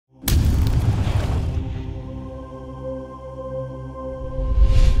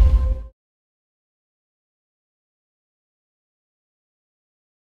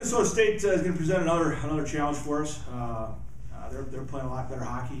Minnesota State is going to present another challenge for us. They're playing a lot better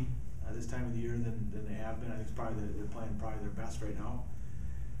hockey this time of the year than they have been. I think they're playing probably their best right now.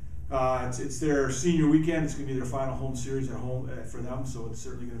 It's their senior weekend. It's going to be their final home series at home for them. So it's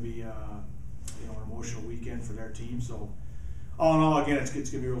certainly going to be an emotional weekend for their team. So all in all, again, it's going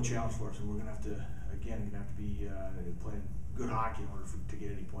to be a real challenge for us, and we're going to have to be playing good hockey in order to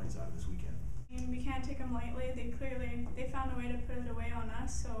get any points out of this weekend. We can't take them lightly. They found a way to put it away on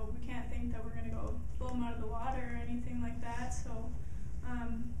us, so we can't think that we're going to go blow them out of the water or anything like that. So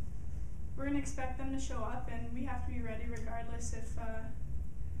we're going to expect them to show up, and we have to be ready regardless if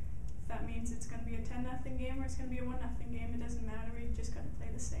that means it's going to be a 10-0 game or it's going to be a 1-0 game. It doesn't matter. We've just got to play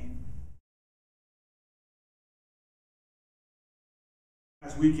the same.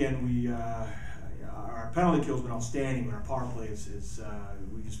 Last weekend, our penalty kill has been outstanding, but our power play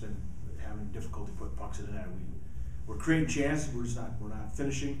we've just been having difficulty putting pucks in the net. We're creating chances, we're not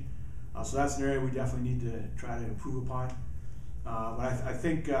finishing. So that's an area we definitely need to try to improve upon. But I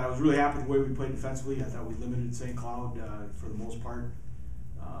think I was really happy with the way we played defensively. I thought we limited St. Cloud for the most part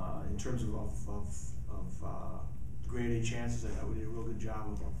in terms of grade A chances. I thought we did a real good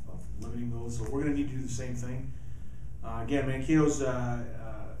job of limiting those. So we're going to need to do the same thing. Again, Mankato's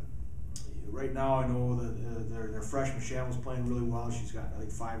right now, I know that their freshman Scanlan's playing really well. She's got, I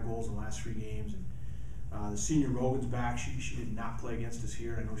think, 5 goals in the last 3 games. And the senior Rogan's back. She did not play against us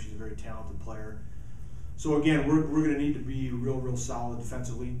here. I know she's a very talented player. So again, we're going to need to be real solid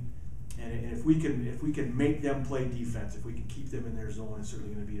defensively. And if we can make them play defense, if we can keep them in their zone, it's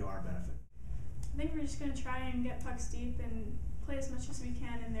certainly going to be to our benefit. I think we're just going to try and get pucks deep and play as much as we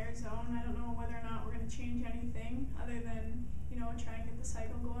can in their zone. I don't know whether or not we're going to change anything other than, try and get the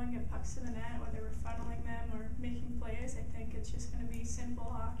cycle going, get pucks to the net, whether we're funneling them or making plays. I think it's just going to be simple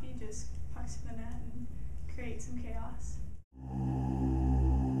hockey, just pucks to the net and create some chaos.